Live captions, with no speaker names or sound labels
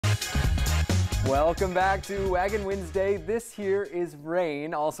Welcome back to Waggin Wednesday. This here is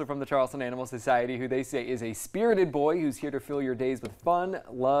Rayne, also from the Charleston Animal Society, who they say is a spirited boy who's here to fill your days with fun,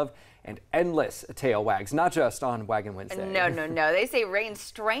 love, and endless tail wags, not just on Waggin Wednesday. No. They say Rayne's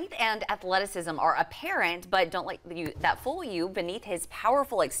strength and athleticism are apparent, but don't let that fool you. Beneath his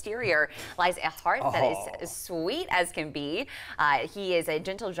powerful exterior lies a heart that is as sweet as can be. He is a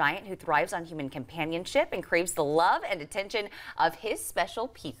gentle giant who thrives on human companionship and craves the love and attention of his special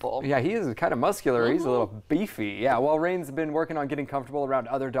people. Yeah, he is kind of muscular. He's a little beefy. Yeah, while Rayne's been working on getting comfortable around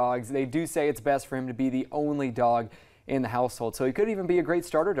other dogs, they do say it's best for him to be the only dog in the household. So he could even be a great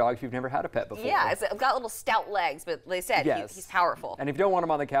starter dog if you've never had a pet before. Yeah, it's got little stout legs, but they said he's powerful. And if you don't want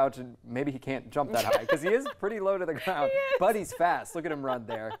him on the couch, and maybe he can't jump that high because he is pretty low to the ground, but he's fast. Look at him run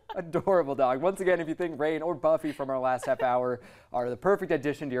there. Adorable dog. Once again, if you think Rayne or Buffy from our last half hour are the perfect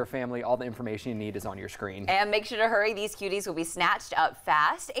addition to your family, all the information you need is on your screen. And make sure to hurry. These cuties will be snatched up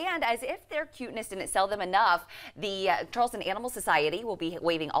fast. And as if their cuteness didn't sell them enough, the Charleston Animal Society will be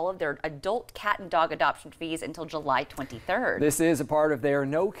waiving all of their adult cat and dog adoption fees until July 23rd. This is a part of their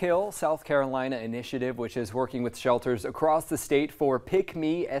No Kill South Carolina initiative, which is working with shelters across the state for Pick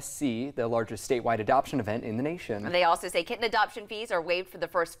Me SC, the largest statewide adoption event in the nation. And they also say kitten adoption fees are waived for the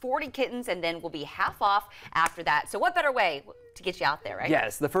first 40 kittens and then will be half off after that. So what better way to get you out there, right?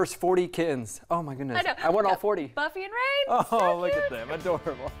 Yes, the first 40 kittens. Oh my goodness. I want all 40. Buffy and Rayne. Oh, look at them.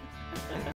 Adorable.